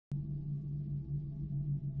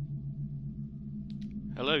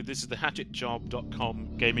Hello, this is the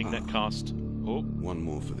HatchetJob.com gaming netcast. Oh, One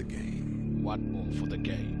more for the game. one more for the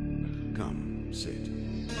game. Come, sit.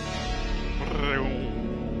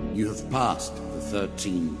 You have passed the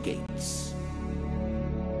 13 gates.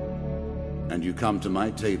 And you come to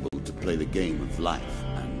my table to play the game of life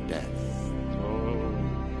and death. Oh,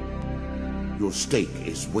 Your stake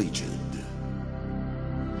is wagered.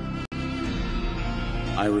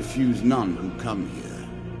 I refuse none who come here.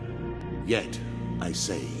 Yet, I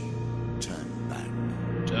say, turn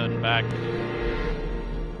back. turn back.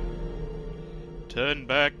 Turn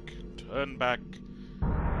back. Turn back.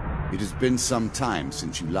 It has been some time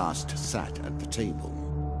since you last sat at the table.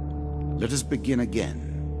 Let us begin again.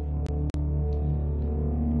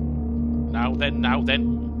 Now then.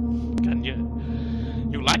 Can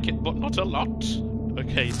you like it, but not a lot.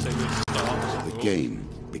 Okay, so we start. The game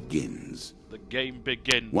begins. The game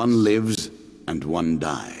begins. One lives and one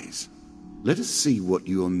dies. Let us see what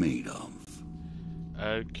you are made of.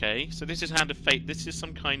 Okay, so this is Hand of Fate. This is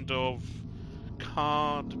some kind of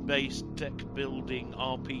card-based deck-building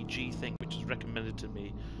RPG thing, which was recommended to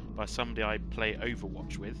me by somebody I play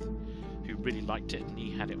Overwatch with, who really liked it, and he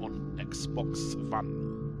had it on Xbox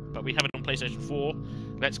One. But we have it on PlayStation 4.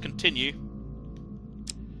 Let's continue.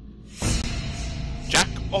 Jack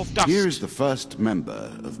of Dust. Here is the first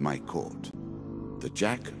member of my court, the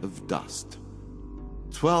Jack of Dust.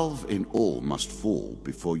 12 in all must fall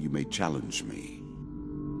before you may challenge me.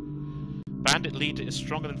 Bandit leader is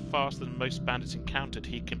stronger and faster than most bandits encountered.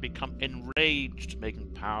 He can become enraged,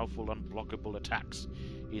 making powerful, unblockable attacks.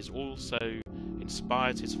 He is also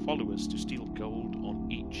inspires his followers to steal gold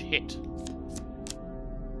on each hit.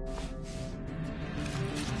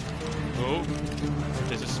 Oh,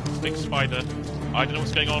 there's a big spider. I don't know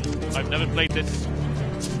what's going on. I've never played this,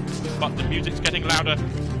 but the music's getting louder.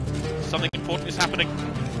 Something important is happening.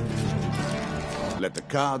 Let the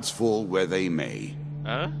cards fall where they may.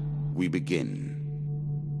 We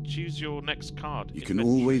begin. Choose your next card. You can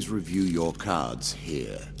always review your cards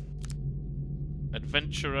here.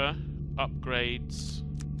 Adventurer, upgrades.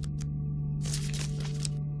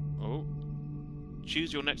 Oh.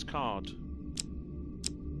 Choose your next card.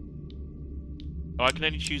 Oh, I can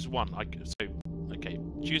only choose one. Okay.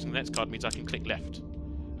 Choosing the next card means I can click left.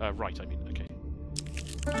 Right, I mean, okay.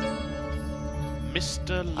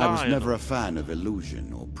 Mr. Lionel. I was never a fan of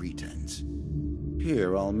illusion or pretense.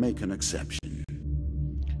 Here, I'll make an exception.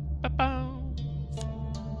 Ba-bow.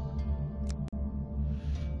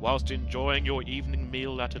 Whilst enjoying your evening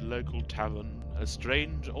meal at a local tavern, a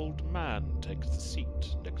strange old man takes the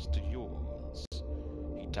seat next to yours.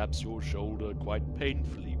 He taps your shoulder quite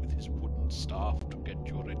painfully with his wooden staff to get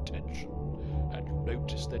your attention, and you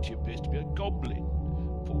notice that he appears to be a goblin,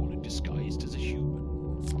 poorly disguised as a human.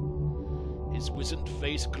 His wizened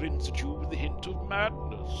face grins at you with a hint of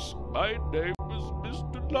madness. My name is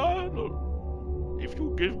Mr. Lionel. If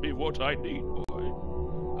you give me what I need,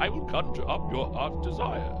 boy, I will conjure up your heart's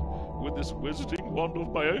desire with this wizarding wand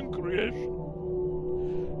of my own creation.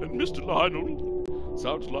 And Mr. Lionel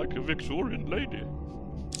sounds like a Victorian lady.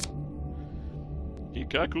 He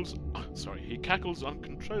cackles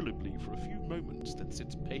uncontrollably for a few moments, then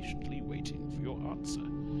sits patiently waiting for your answer.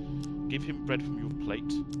 Give him bread from your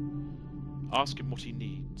plate. Ask him what he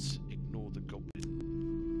needs. Ignore the goblin.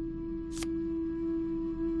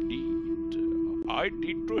 I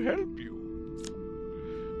need to help you.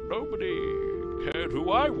 Nobody cared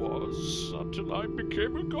who I was until I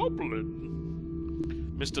became a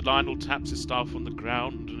goblin. Mr. Lionel taps his staff on the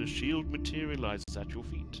ground and a shield materializes at your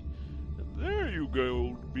feet. And there you go,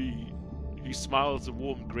 old bean. He smiles a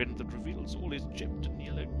warm grin that reveals all his chipped and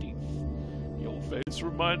yellow teeth. Your face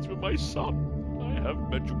reminds me of my son. I haven't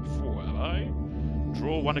met you before, have I?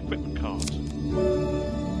 Draw one equipment card.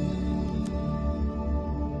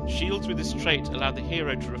 Shields with this trait allow the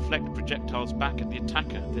hero to reflect projectiles back at the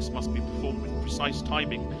attacker. This must be performed with precise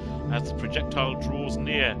timing as the projectile draws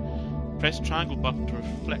near. Press triangle button to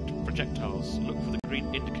reflect projectiles. Look for the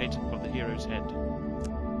green indicator above the hero's head.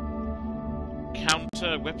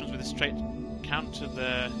 Counter weapons with this trait. Counter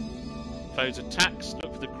their foes' attacks.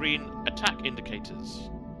 Look for the green attack indicators.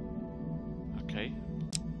 Okay.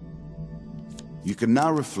 You can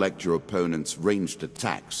now reflect your opponent's ranged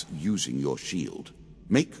attacks using your shield.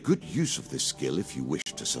 Make good use of this skill if you wish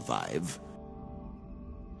to survive.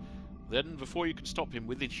 Then, before you can stop him,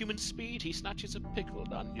 with inhuman speed, he snatches a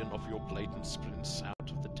pickled onion off your plate and sprints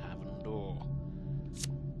out of the tavern door.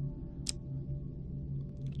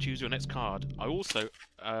 Choose your next card. I'm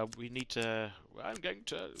going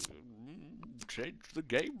to change the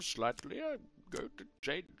game slightly. I'm going to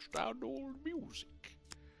change down all music.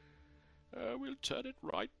 We'll turn it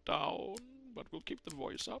right down. but we'll keep the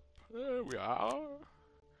voice up. There we are.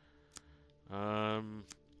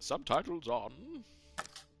 Subtitles on.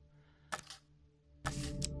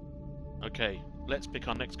 Okay, let's pick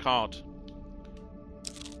our next card.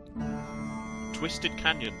 Twisted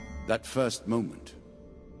Canyon. That first moment,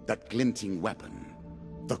 that glinting weapon,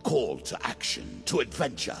 the call to action, to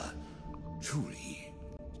adventure. Truly,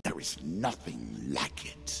 there is nothing like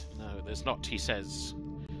it. No, there's not, he says,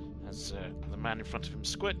 as the man in front of him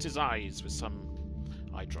squirts his eyes with some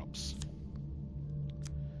eye drops.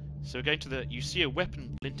 So we're going to the... You see a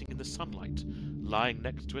weapon glinting in the sunlight, lying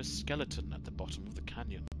next to a skeleton at the bottom of the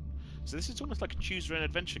canyon. So this is almost like a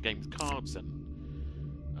choose-your-own-adventure game with cards then.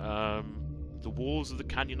 The walls of the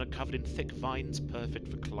canyon are covered in thick vines,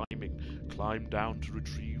 perfect for climbing. Climb down to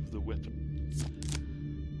retrieve the weapon.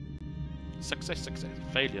 Success, success.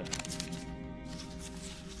 Failure.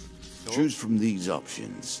 Oh. Choose from these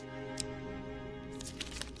options.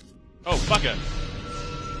 Oh, bugger!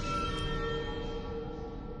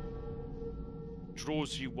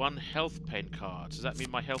 Draws you 1 health pain card. Does that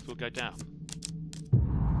mean my health will go down?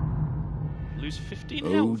 Lose 15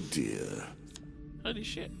 health. Oh dear. Holy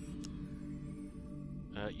shit.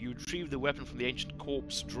 You retrieve the weapon from the ancient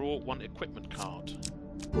corpse. Draw 1 equipment card.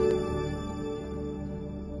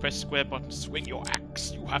 Press square button to swing your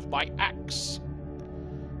axe. You have my axe.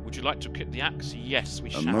 Would you like to equip the axe? Yes,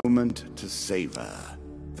 we shall. A moment to savor.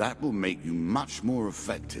 That will make you much more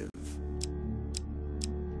effective.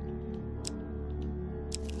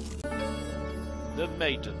 The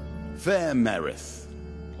maiden. Fair Merith.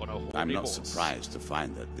 On a horny I'm not horse. surprised to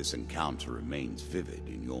find that this encounter remains vivid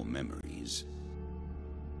in your memories.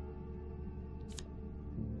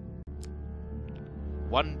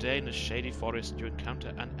 One day in a shady forest you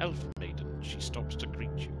encounter an elf maiden. She stops to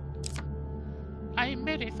greet you. I am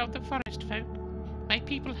Merith of the Forest Folk. My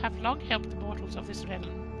people have long helped the mortals of this realm.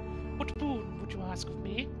 What boon would you ask of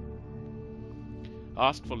me?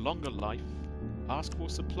 Ask for longer life, ask for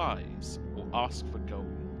supplies, or ask for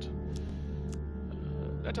gold.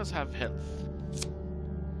 Let us have health.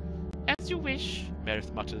 As you wish,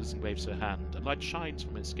 Merith mutters and waves her hand. A light shines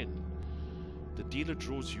from her skin. The dealer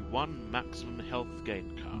draws you 1 maximum health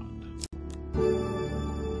gain card.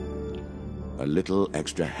 A little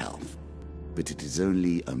extra health, but it is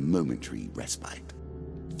only a momentary respite.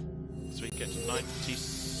 So we get to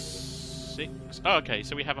 96. Oh, okay,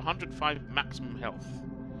 so we have 105 maximum health.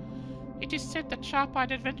 It is said that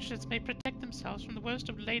sharp-eyed adventurers may protect themselves from the worst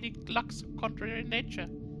of Lady Luck's contrary nature.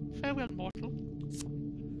 Farewell, mortal.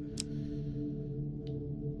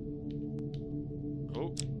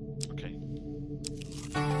 Oh, okay.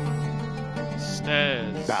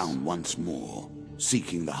 Stairs. Down once more,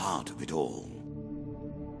 seeking the heart of it all.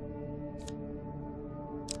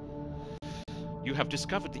 You have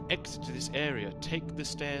discovered the exit to this area. Take the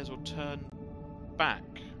stairs or turn back.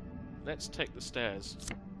 Let's take the stairs.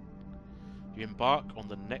 You embark on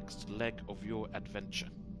the next leg of your adventure.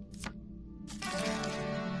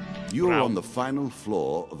 You are on the final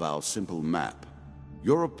floor of our simple map.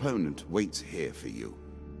 Your opponent waits here for you.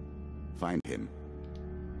 Find him.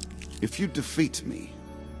 If you defeat me,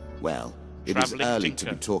 well, it is Traveling early Tinker.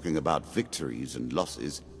 to be talking about victories and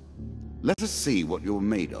losses. Let us see what you're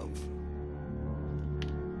made of.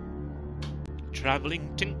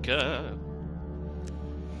 Traveling Tinker.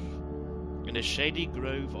 In a shady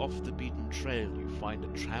grove off the beaten trail, you find a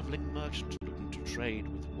traveling merchant looking to trade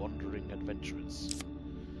with wandering adventurers.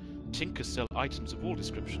 Tinkers sell items of all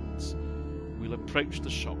descriptions. We'll approach the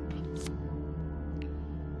shop.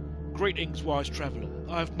 Greetings, wise traveller.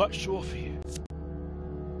 I have much to offer you.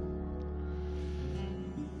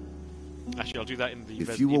 Actually, I'll do that in the...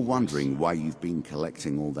 If you were wondering why you've been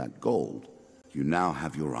collecting all that gold, you now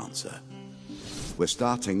have your answer. We're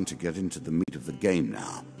starting to get into the meat of the game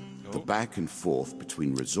now. The back and forth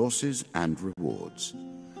between resources and rewards.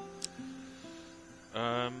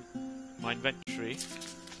 My inventory.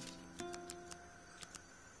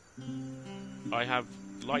 I have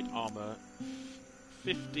light armor,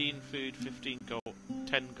 15 food, 15 gold,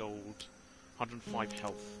 10 gold, 105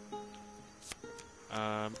 health.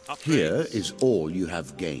 Upgrades. Here is all you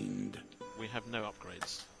have gained. We have no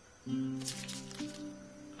upgrades.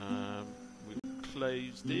 We'll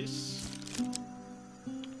close this.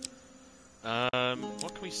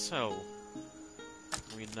 What can we sell?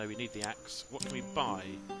 We know we need the axe. What can we buy?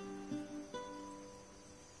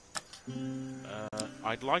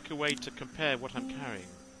 I'd like a way to compare what I'm carrying.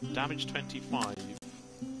 Damage 25.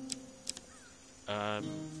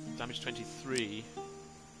 Damage 23.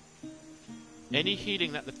 Any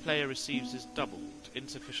healing that the player receives is doubled.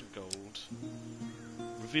 Insufficient gold.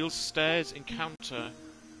 Reveals stairs encounter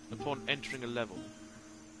upon entering a level.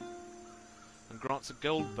 and grants a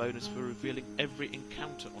gold bonus for revealing every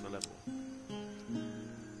encounter on a level.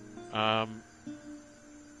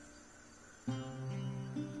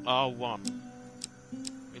 R1.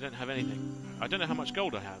 We don't have anything. I don't know how much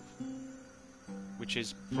gold I have, which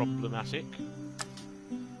is problematic.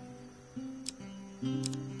 We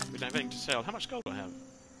don't have anything to sell. How much gold do I have?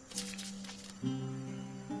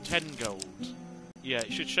 10 gold. Yeah,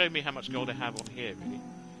 it should show me how much gold I have on here, really.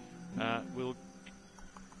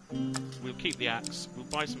 We'll keep the axe. We'll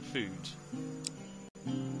buy some food.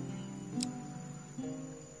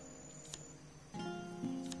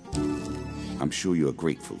 I'm sure you are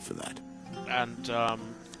grateful for that. And I'll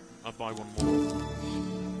buy one more.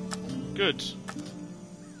 Good.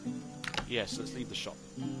 Yes, let's leave the shop.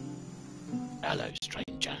 Hello,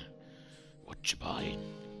 stranger. What you buying?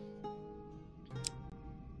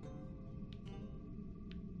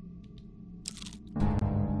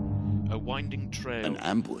 A winding trail. An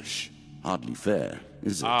ambush. Hardly fair,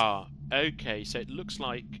 is it? Ah, okay. So it looks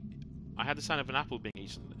like I had the sound of an apple being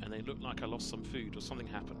eaten, and it looked like I lost some food or something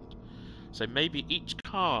happened. So maybe each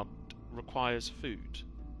card requires food.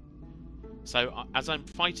 So as I'm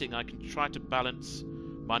fighting, I can try to balance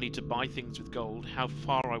money to buy things with gold, how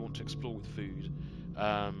far I want to explore with food.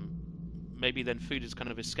 Maybe then food is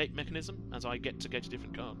kind of escape mechanism as I get to go to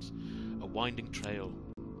different cards. A winding trail.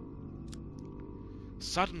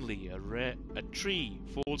 Suddenly, a tree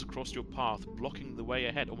falls across your path, blocking the way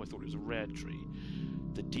ahead. Almost thought it was a rare tree.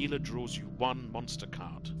 The dealer draws you one monster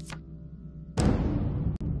card.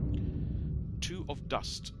 2 of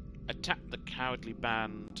dust. Attack the cowardly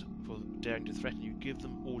band for daring to threaten you. Give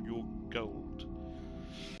them all your gold.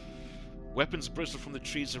 Weapons bristle from the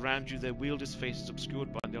trees around you. Their wielders' faces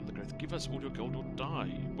obscured by the undergrowth. Give us all your gold or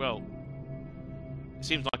die. Well, it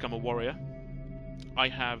seems like I'm a warrior. I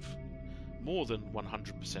have more than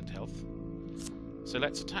 100% health. So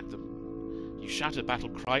let's attack them. You shout a battle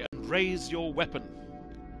cry and raise your weapon.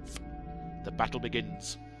 The battle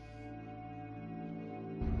begins.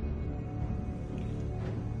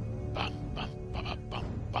 Bum, bum, bum, bum,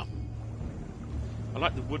 bum. I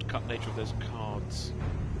like the woodcut nature of those cards.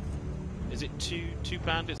 Is it two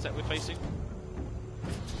bandits that we're facing?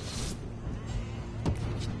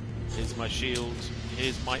 Here's my shield.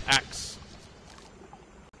 Here's my axe.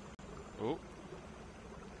 Oh.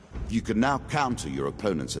 You can now counter your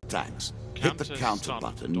opponent's attacks. Hit the counter stun,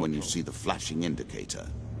 button when you see the flashing indicator.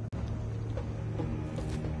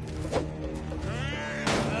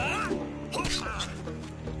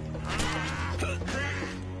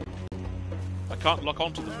 I can't lock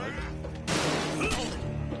onto them though.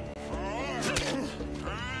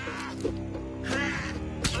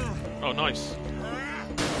 Oh, nice.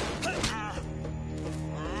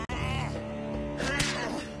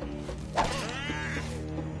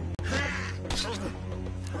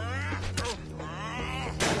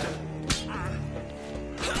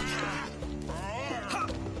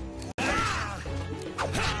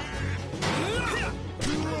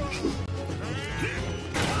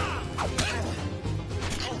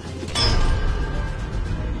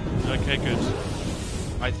 Okay, good.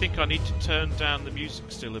 I think I need to turn down the music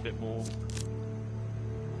still a bit more.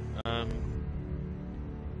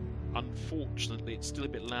 Unfortunately, it's still a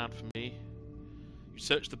bit loud for me. You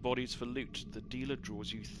search the bodies for loot. The dealer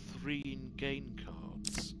draws you 3 in-game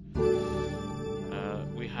cards.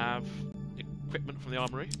 We have equipment from the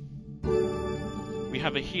armory. We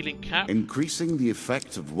have a healing cap. Increasing the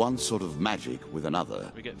effect of one sort of magic with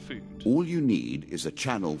another. We get food. All you need is a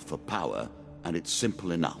channel for power, and it's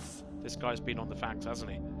simple enough. This guy's been on the facts, hasn't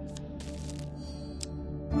he?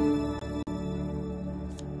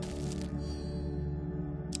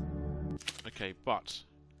 Okay, but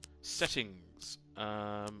settings,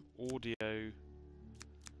 audio.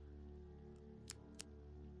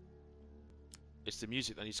 It's the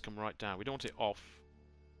music that needs to come right down. We don't want it off,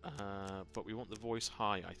 but we want the voice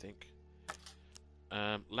high, I think.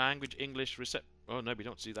 Language, English, oh no, we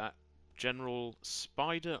don't see that. General,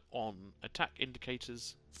 spider on, attack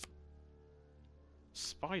indicators.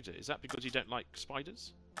 Spider, is that because you don't like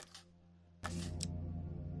spiders?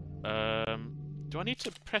 Do I need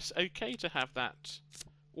to press OK to have that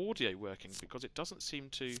audio working? Because it doesn't seem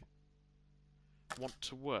to want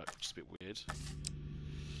to work, which is a bit weird.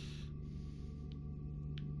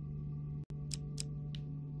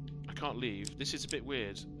 I can't leave. This is a bit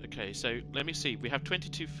weird. Okay, so let me see. We have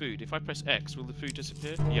 22 food. If I press X, will the food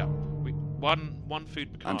disappear? Yeah. One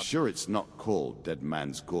food per card. I'm sure it's not called Dead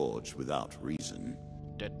Man's Gorge without reason.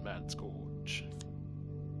 Dead Man's Gorge.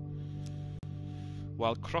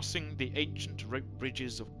 While crossing the ancient rope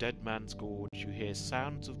bridges of Dead Man's Gorge, you hear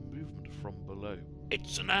sounds of movement from below.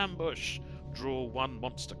 It's an ambush! Draw 1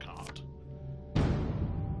 monster card.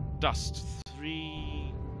 Dust,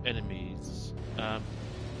 3 enemies.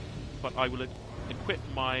 But I will equip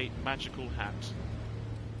my magical hat,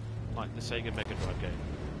 like the Sega Mega Drive game.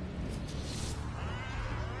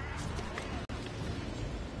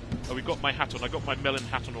 Oh, we got my hat on. I got my melon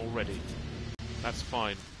hat on already. That's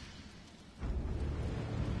fine.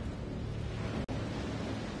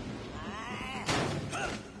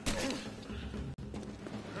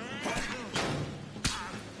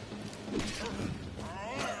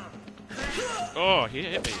 Oh, he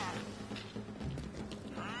hit me.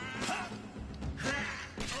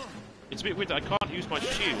 It's a bit weird that I can't use my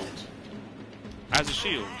shield as a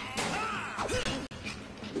shield.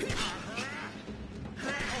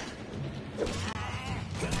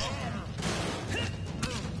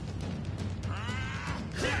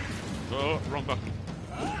 Oh, wrong button.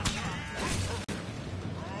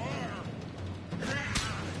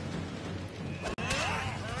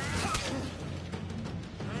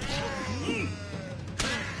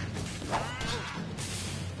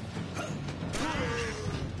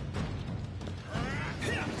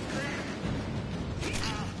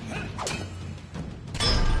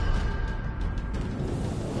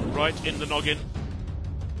 Right in the noggin.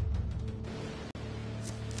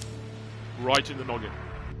 Right in the noggin.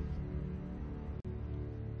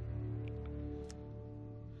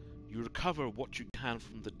 You recover what you can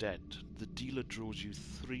from the dead. The dealer draws you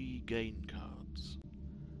 3 gain cards.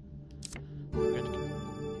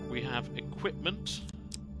 We have equipment.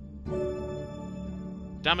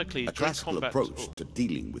 Damocles, a classical combat, approach to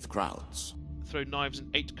dealing with crowds. Throw knives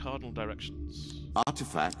in 8 cardinal directions.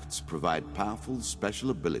 Artifacts provide powerful special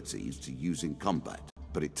abilities to use in combat,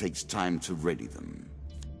 but it takes time to ready them.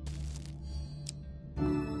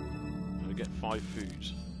 I get 5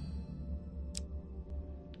 food.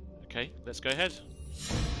 Okay, let's go ahead.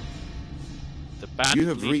 The band You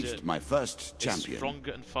have leader reached my first champion.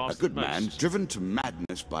 Stronger and faster A good than man most. driven to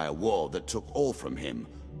madness by a war that took all from him.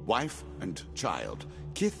 Wife and child,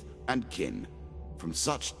 kith and kin. From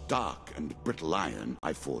such dark and brittle iron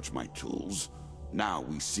I forge my tools. Now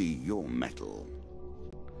we see your metal.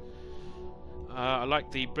 I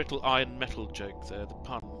like the brittle iron metal joke there, the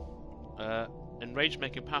pun. Enraged,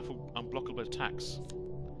 making powerful, unblockable attacks.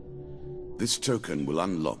 This token will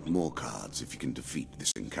unlock more cards if you can defeat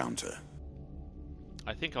this encounter.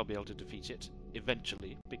 I think I'll be able to defeat it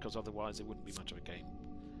eventually, because otherwise it wouldn't be much of a game.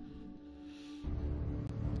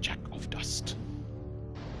 Jack of Dust.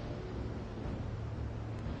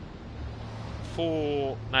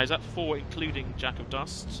 4. Now, is that 4 including Jack of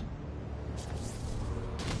Dust?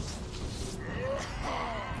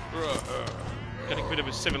 Getting rid of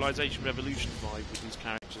a Civilization Revolution vibe with these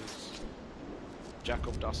characters. Jack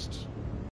of Dust.